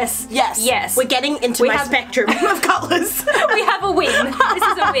 Yes! Yes. Yes. We're getting into my spectrum of colours. We have a win. This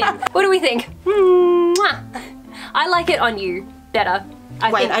is a win. What do we think? Mwah. I like it on you better.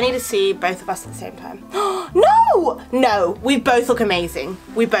 I need to see both of us at the same time. No! No, we both look amazing.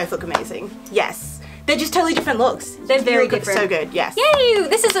 We both look amazing. Yes. They're just totally different looks. They're very different. So good, yes. Yay!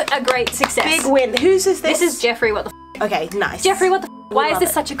 This is a great success. Big win. Whose is this? This is Jeffree What the F. Okay, nice. Jeffree What the F. Why is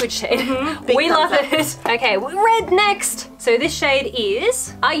this such a good shade? We love it. Okay, red next. So this shade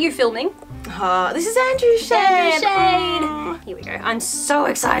is, are you filming? This is Andrew's shade. Andrew's shade. Here we go. I'm so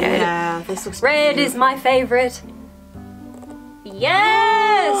excited. Yeah, this looks red beautiful. is my favorite.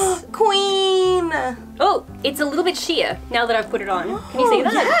 Yes! Queen! Oh, it's a little bit sheer now that I've put it on. Can you see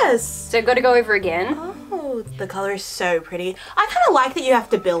that? Yes! So got to go over again. Oh, the color is so pretty. I kind of like that you have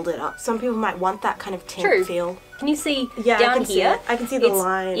to build it up. Some people might want that kind of tint feel. Can you see Yeah, down I can here? See it. I can see the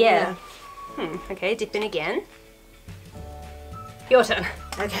line. Yeah. Okay, dip in again. Your turn.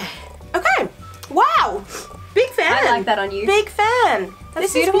 Okay. Okay. Wow! Big fan! I like that on you. Big fan!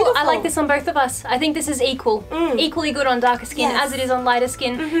 This is beautiful. I like this on both of us. I think this is equal. Equally good on darker skin as it is on lighter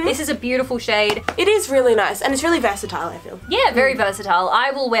skin. This is a beautiful shade. It is really nice and it's really versatile, I feel. Yeah, very versatile.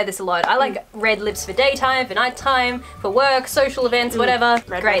 I will wear this a lot. I like red lips for daytime, for nighttime, for work, social events, whatever.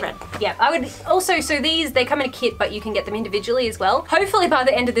 Great. Red. Yeah, I would also, so these, they come in a kit, but you can get them individually as well. Hopefully by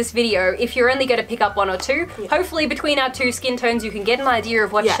the end of this video, if you're only going to pick up one or two, hopefully between our two skin tones, you can get an idea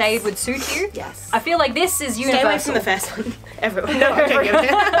of what shade would suit you. Yes. I feel like this is universal. Stay away from the first one. Everyone. No, okay.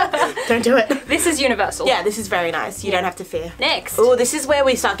 Don't do it. This is universal. Yeah, this is very nice. You don't have to fear. Next. Oh, this is where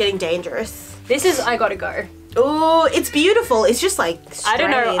we start getting dangerous. This is I Gotta Go. Oh, it's beautiful. It's just like strange. I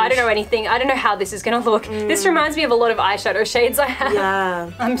don't know anything. I don't know how this is gonna look. This reminds me of a lot of eyeshadow shades I have. Yeah.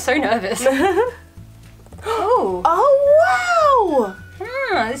 I'm so nervous. Oh. Oh,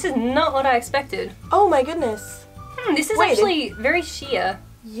 wow. This is not what I expected. Oh my goodness. This is actually very sheer.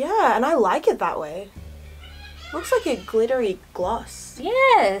 Yeah, and I like it that way. Looks like a glittery gloss.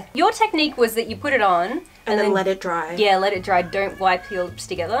 Yeah. Your technique was that you put it on and then let it dry. Yeah, let it dry. Don't wipe your lips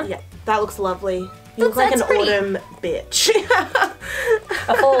together. Yeah, that looks lovely. You look like an autumn bitch.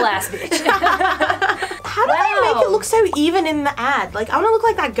 A fall ass bitch. How do they make it look so even in the ad? Like, I want to look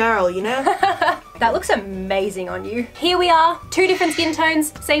like that girl, you know? That looks amazing on you. Here we are, two different skin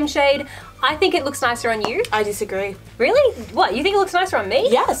tones, same shade. I think it looks nicer on you. I disagree. Really? What, you think it looks nicer on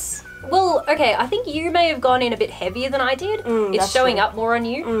me? Yes. Well, okay, I think you may have gone in a bit heavier than I did. It's showing up more on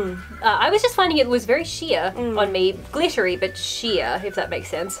you. I was just finding it was very sheer on me. Glittery, but sheer, if that makes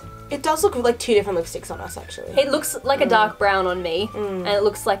sense. It does look like two different lipsticks on us, actually. It looks like a dark brown on me, and it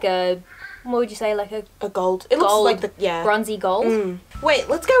looks like a, what would you say, like a gold. It looks like the, bronzy gold. Wait,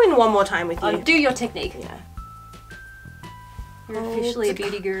 let's go in one more time with you. Do your technique. Yeah. You're officially a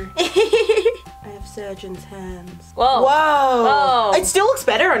beauty guru. I have surgeon's hands. Whoa. Whoa. Whoa. It still looks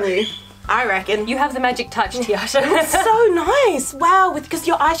better on you, I reckon. You have the magic touch, Tiasha. It's so nice. Wow, because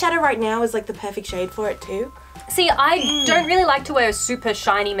your eyeshadow right now is like the perfect shade for it too. See, I don't really like to wear super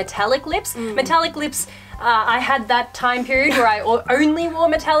shiny metallic lips. Metallic lips, I had that time period where I only wore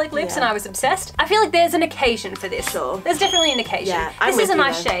metallic lips and I was obsessed. I feel like there's an occasion for this. Sure. There's definitely an occasion. Yeah, this is a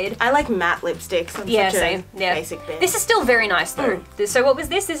nice shade. I like matte lipsticks. I'm such same. a basic bitch. This is still very nice though. So what was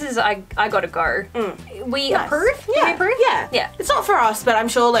this? This is I Gotta Go. We approve? Yeah. We approve? Yeah. Yeah. It's not for us, but I'm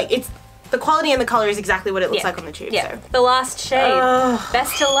sure like it's the quality and the color is exactly what it looks like on the tube. Yeah. So. The last shade.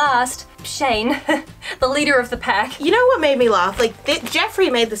 Best to last. Shane, the leader of the pack. You know what made me laugh? Like,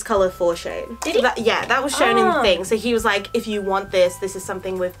 Jeffree made this color for Shane. Did he? That was shown in the thing. So he was like, if you want this, this is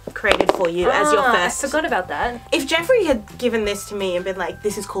something we've created for you as your first. I forgot about that. If Jeffree had given this to me and been like,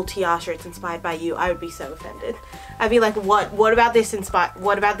 this is called Tiasha, it's inspired by you, I would be so offended. I'd be like, what about this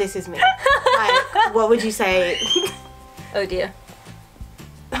what about this is me? Like, what would you say? Oh dear.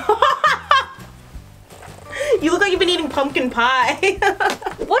 You look like you've been eating pumpkin pie.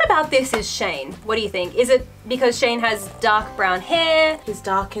 What about this is Shane? What do you think? Is it because Shane has dark brown hair? His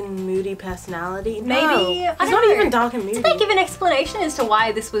dark and moody personality? Maybe. No, he's not even dark and moody. Did they give an explanation as to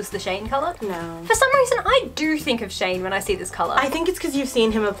why this was the Shane color? No. For some reason, I do think of Shane when I see this color. I think it's because you've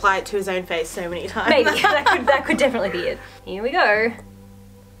seen him apply it to his own face so many times. Maybe. that could definitely be it. Here we go.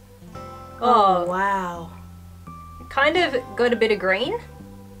 Oh, wow. Kind of got a bit of green.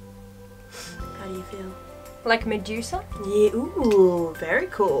 How do you feel? Like Medusa? Yeah, ooh, very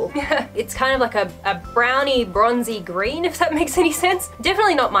cool. It's kind of like a browny, bronzy green, if that makes any sense.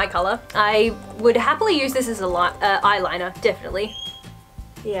 Definitely not my color. I would happily use this as a eyeliner, definitely.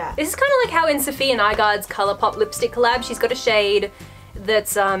 Yeah. This is kind of like how in Sophia Nygaard's ColourPop lipstick collab, she's got a shade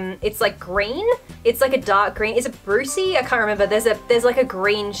that's, it's like green. It's like a dark green. Is it Brucey? I can't remember. There's like a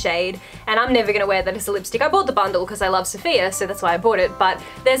green shade, and I'm never gonna wear that as a lipstick. I bought the bundle because I love Sophia, so that's why I bought it, but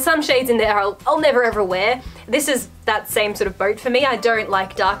there's some shades in there I'll never ever wear. This is that same sort of boat for me. I don't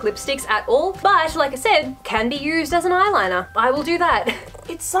like dark lipsticks at all, but like I said, can be used as an eyeliner. I will do that.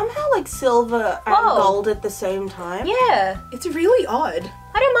 It's somehow like silver and gold at the same time. Yeah. It's really odd.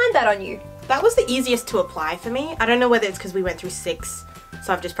 I don't mind that on you. That was the easiest to apply for me. I don't know whether it's because we went through 6,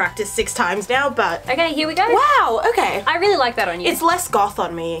 so I've just practiced 6 times now, but... Okay, here we go. Wow, okay. I really like that on you. It's less goth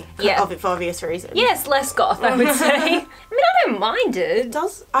on me, yeah. for obvious reasons. Yes, less goth, I would say. I mean, I don't mind it. It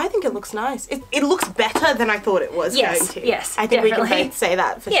does. I think it looks nice. It looks better than I thought it was going to. Yes, I think definitely. we can both say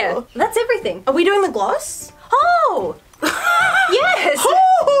that for sure. That's everything. Are we doing the gloss? Oh! Yes!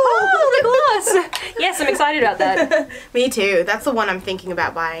 Oh, the gloss! Yes, I'm excited about that. Me too. That's the one I'm thinking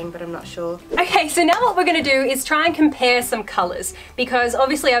about buying, but I'm not sure. Okay, so now what we're going to do is try and compare some colours, because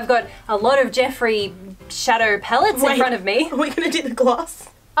obviously I've got a lot of Jeffree shadow palettes in front of me. Are we going to do the gloss?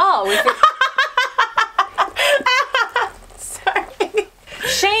 Oh, we've got... Sorry.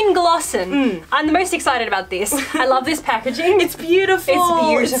 Shane Dawson. I'm the most excited about this. I love this packaging. It's beautiful. It's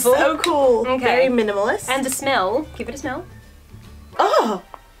beautiful. It's so cool. Okay. Very minimalist. And the smell. Give it a smell. Oh.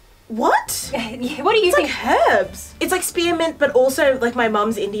 What? What do you It's think? like herbs. It's like spearmint, but also like my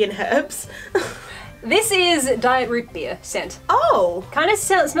mum's Indian herbs. This is diet root beer scent. Oh. Kind of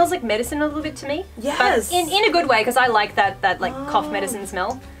smells like medicine a little bit to me. Yes. But in a good way, because I like that like cough medicine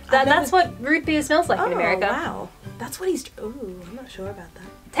smell. That's what root beer smells like in America. Wow. That's what he's... Ooh, I'm not sure about that.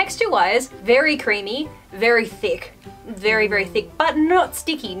 Texture-wise, very creamy, very thick. Very, very thick, but not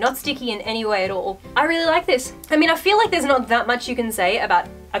sticky. Not sticky in any way at all. I really like this. I mean, I feel like there's not that much you can say about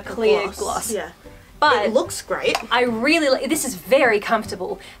a clear gloss. Yeah. But it looks great. I really like, this is very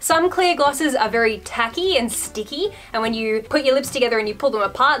comfortable. Some clear glosses are very tacky and sticky, and when you put your lips together and you pull them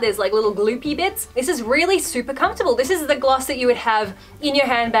apart, there's like little gloopy bits. This is really super comfortable. This is the gloss that you would have in your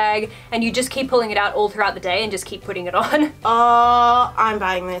handbag, and you just keep pulling it out all throughout the day and just keep putting it on. Oh, I'm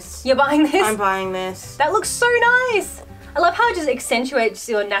buying this. You're buying this? I'm buying this. That looks so nice. I love how it just accentuates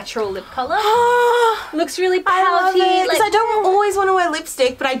your natural lip colour. Looks really pouty. I love it. Because like, I don't always want to wear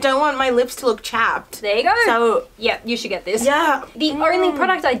lipstick, but I don't want my lips to look chapped. There you go. So, yeah, you should get this. yeah. The only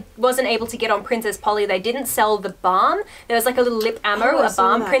product I wasn't able to get on Princess Polly, they didn't sell the balm. There was like a little lip ammo, a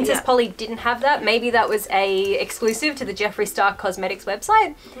balm. Princess Polly didn't have that. Maybe that was a exclusive to the Jeffree Star Cosmetics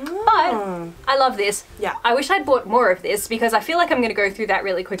website. But I love this. Yeah. I wish I'd bought more of this, because I feel like I'm going to go through that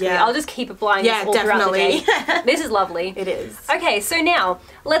really quickly. Yeah. I'll just keep applying this all throughout the day. This is lovely. It is. Okay, so now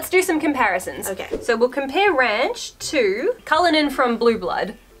let's do some comparisons. Okay. So we'll compare Ranch to Cullinan from Blue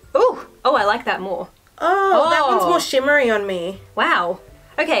Blood. Ooh, oh, I like that more. Oh, that one's more shimmery on me. Wow.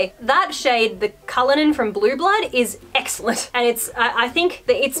 Okay, that shade, the Cullinan from Blue Blood, is excellent, and it's I think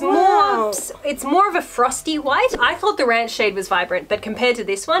that it's more of a frosty white. I thought the Ranch shade was vibrant, but compared to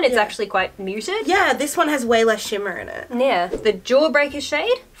this one, it's actually quite muted. Yeah, this one has way less shimmer in it. Yeah, the Jawbreaker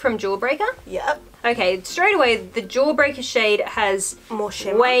shade from Jawbreaker. Yep. Okay, straight away, the Jawbreaker shade has More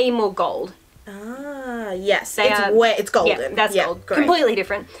shimmer. way more gold. Ah, yes. It's it's golden. Yeah, that's gold. Great. Completely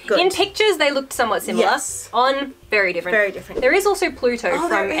different. Good. In pictures, they looked somewhat similar. Yes. On, very different. Very different. There is also Pluto Oh,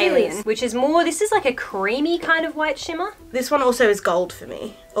 from there Alien, is. which is more, this is like a creamy kind of white shimmer. This one also is gold for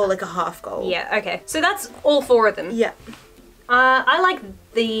me. Or like a half gold. Yeah, okay. So that's all 4 of them. Yeah. I like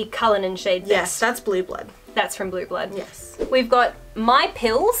the Cullinan shade best. Yes, that's Blue Blood. That's from Blue Blood. Yes. We've got My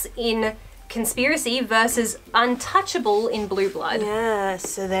Pills in Conspiracy versus Untouchable in Blue Blood. Yeah,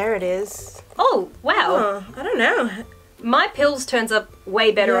 so there it is. Oh, wow. Oh, I don't know. My Pills turns up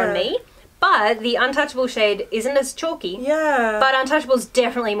way better on Yeah. me, but the Untouchable shade isn't as chalky. Yeah. But Untouchable's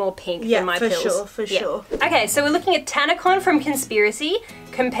definitely more pink than My Pills. For sure. Okay, so we're looking at Tanacon from Conspiracy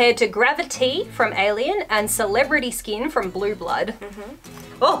compared to Gravity from Alien and Celebrity Skin from Blue Blood.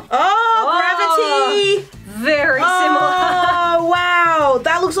 Oh, Oh, Gravity! very similar. Oh, wow.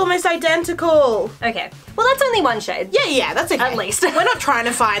 That looks almost identical. Okay, well that's only one shade. Yeah, that's okay. At least. We're not trying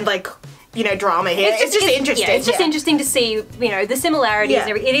to find, like, you know, drama here. It's just interesting. Yeah, it's just interesting to see, you know, the similarities. Yeah. And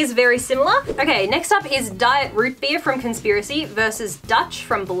everything. It is very similar. Okay, next up is Diet Root Beer from Conspiracy versus Dutch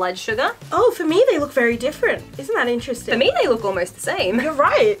from Blood Sugar. Oh, for me, they look very different. Isn't that interesting? For me, they look almost the same. You're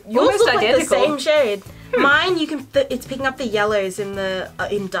right. Yours Almost look identical. like the same shade. Mine, you can. It's picking up the yellows in the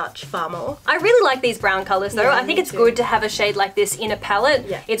in Dutch far more. I really like these brown colours though. Yeah, I think me it's too. good to have a shade like this in a palette.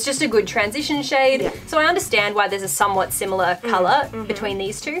 Yeah. It's just a good transition shade. Yeah. So I understand why there's a somewhat similar colour between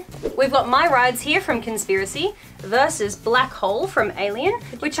these two. We've got My Rides here from Conspiracy versus Black Hole from Alien,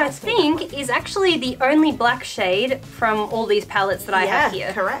 which I think is actually the only black shade from all these palettes that I have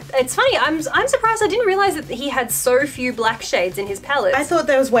here. Correct. It's funny, I'm surprised I didn't realise that he had so few black shades in his palettes. I thought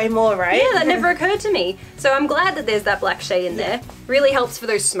there was way more, right? Yeah, that never occurred to me. So I'm glad that there's that black shade in there. Really helps for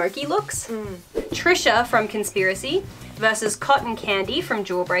those smoky looks. Trisha from Conspiracy versus Cotton Candy from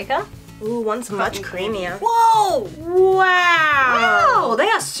Jawbreaker. Ooh, one's much creamier. Whoa! Wow. Wow, they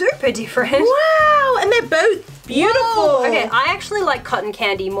are super different. Wow, and they're both Beautiful. Whoa. Okay, I actually like Cotton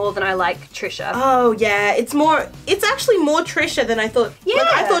Candy more than I like Trisha. Oh yeah, it's actually more Trisha than I thought. Yeah,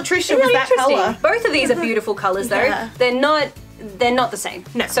 like, I thought Trisha really was that color. Both of these are beautiful colors though. Yeah. They're not the same.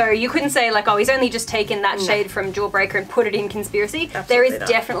 No. So you couldn't say like, oh, he's only just taken that shade from Jawbreaker and put it in Conspiracy. Absolutely there is not.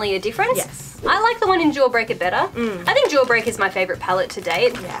 definitely a difference. Yes. I like the one in Jawbreaker better. I think Jawbreaker is my favorite palette to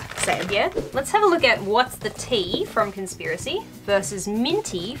date. Yeah, same. Yeah. Let's have a look at What's the Tea from Conspiracy versus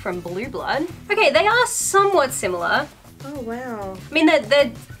Minty from Blue Blood. Okay, they are somewhat similar. Oh wow. I mean,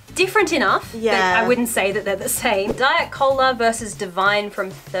 they're different enough Yeah. that I wouldn't say that they're the same. Diet Cola versus Divine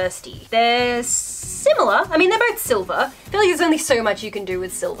from Thirsty. They're similar. I mean, they're both silver. I feel like there's only so much you can do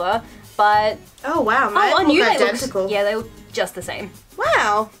with silver, but... Oh wow, mine on look you identical. yeah, they look just the same.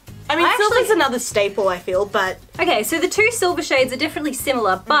 Wow. I mean, silver's another staple, I feel, but... Okay, so the two silver shades are definitely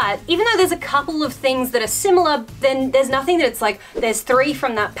similar, but even though there's a couple of things that are similar, then there's nothing that it's like, there's 3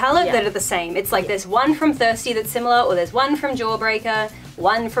 from that palette that are the same. It's like there's 1 from Thirsty that's similar, or there's 1 from Jawbreaker,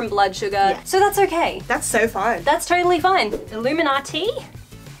 1 from Blood Sugar, so that's okay. That's so fine. That's totally fine. Illuminati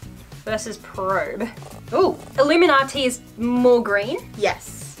versus Probe. Ooh, Illuminati is more green.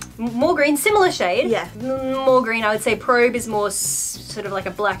 Yes. More green, similar shade. Yeah. More green, I would say. Probe is more sort of like a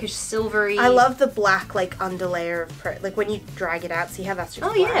blackish silvery. I love the black like underlayer of Probe. Like when you drag it out, see how that's just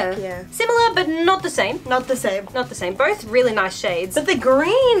Oh black? yeah. Similar, but not the same. Not the same. Not the same. Both really nice shades. But the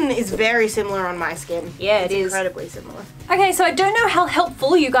green is very similar on my skin. Yeah, it's it is. incredibly similar. Okay, so I don't know how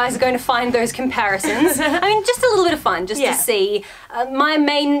helpful you guys are going to find those comparisons. I mean, just a little bit of fun, just to see. My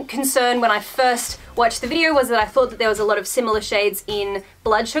main concern when I first watched the video was that I thought that there was a lot of similar shades in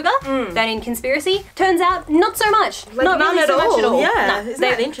Blood Sugar than in Conspiracy. Turns out, not so much. Like, not none really at so all. much at all. Yeah, No, isn't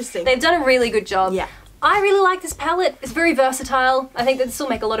that interesting? They've done a really good job. Yeah. I really like this palette. It's very versatile. I think that this will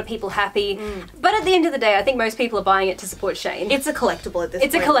make a lot of people happy. But at the end of the day, I think most people are buying it to support Shane. It's a collectible at this point,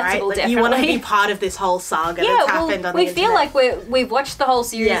 It's a collectible, right? Like, definitely. You want to be part of this whole saga that's happened on the we feel internet. like we've watched the whole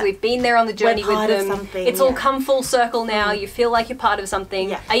series, we've been there on the journey with part of them. something, It's all come full circle now, you feel like you're part of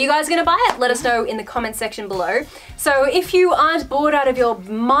something. Yeah. Are you guys gonna buy it? Let us know in the comment section below. So if you aren't bored out of your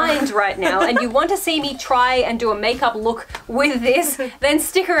mind right now and you want to see me try and do a makeup look with this, then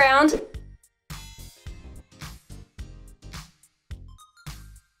stick around.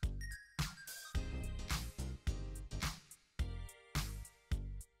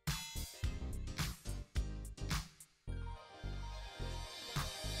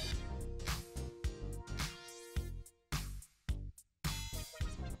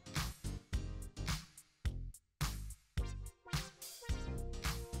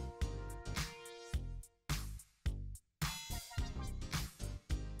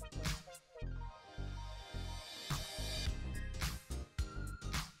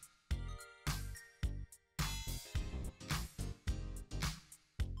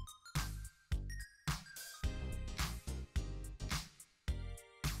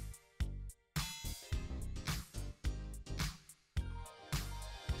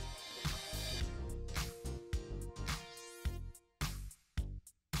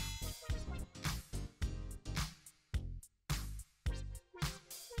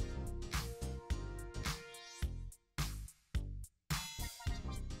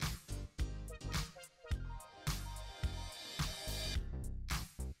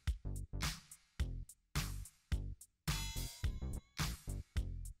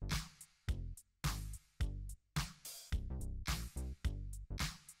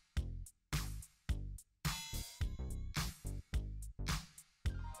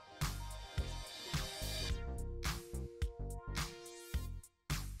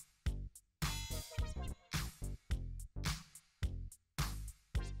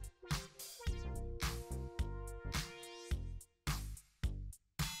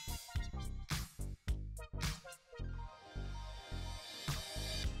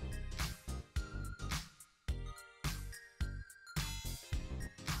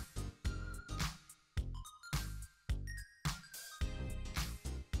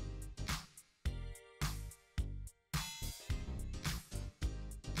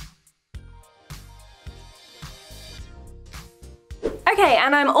 Okay,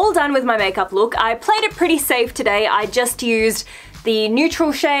 and I'm all done with my makeup look. I played it pretty safe today. I just used the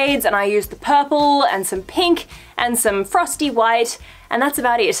neutral shades and I used the purple and some pink and some frosty white, and that's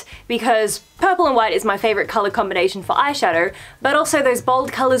about it, because purple and white is my favorite color combination for eyeshadow, but also those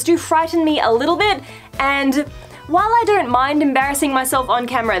bold colors do frighten me a little bit, and While I don't mind embarrassing myself on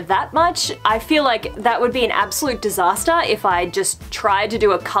camera that much, I feel like that would be an absolute disaster if I just tried to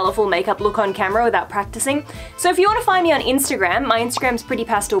do a colourful makeup look on camera without practicing. So if you want to find me on Instagram, my Instagram's Pretty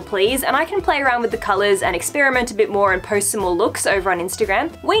Pastel Please, and I can play around with the colours and experiment a bit more and post some more looks over on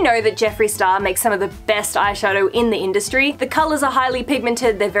Instagram. We know that Jeffree Star makes some of the best eyeshadow in the industry. The colours are highly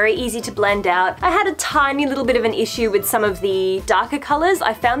pigmented, they're very easy to blend out. I had a tiny little bit of an issue with some of the darker colours.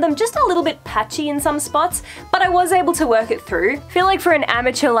 I found them just a little bit patchy in some spots, but I was able to work it through. Feel like for an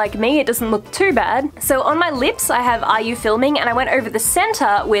amateur like me, it doesn't look too bad. So on my lips, I have Are You Filming, and I went over the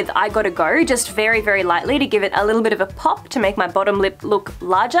centre with I Gotta Go, just very, very lightly to give it a little bit of a pop to make my bottom lip look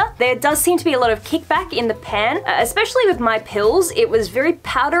larger. There does seem to be a lot of kickback in the pan, especially with my pills. It was very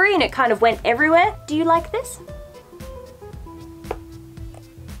powdery and it kind of went everywhere. Do you like this?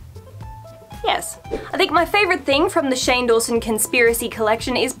 Yes. I think my favourite thing from the Shane Dawson Conspiracy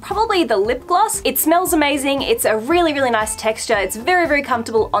collection is probably the lip gloss. It smells amazing, it's a really, really nice texture, it's very, very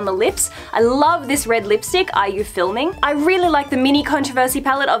comfortable on the lips. I love this red lipstick, Are You Filming? I really like the mini Controversy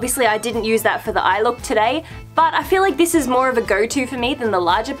palette. Obviously I didn't use that for the eye look today, but I feel like this is more of a go-to for me than the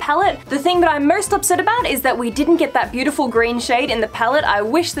larger palette. The thing that I'm most upset about is that we didn't get that beautiful green shade in the palette. I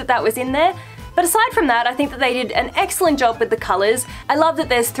wish that that was in there. But aside from that, I think that they did an excellent job with the colours. I love that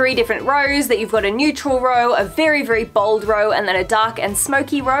there's 3 different rows, that you've got a neutral row, a very, very bold row, and then a dark and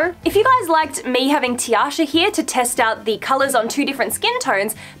smoky row. If you guys liked me having Tiasha here to test out the colours on 2 different skin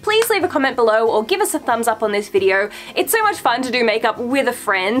tones, please leave a comment below or give us a thumbs up on this video. It's so much fun to do makeup with a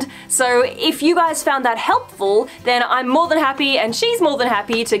friend, so if you guys found that helpful, then I'm more than happy and she's more than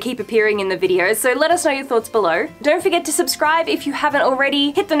happy to keep appearing in the videos, so let us know your thoughts below. Don't forget to subscribe if you haven't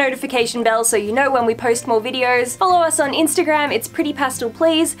already, hit the notification bell so you know when we post more videos. Follow us on Instagram, it's Pretty Pastel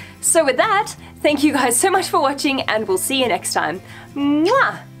Please. So with that, thank you guys so much for watching and we'll see you next time.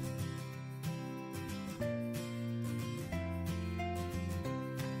 Mwah!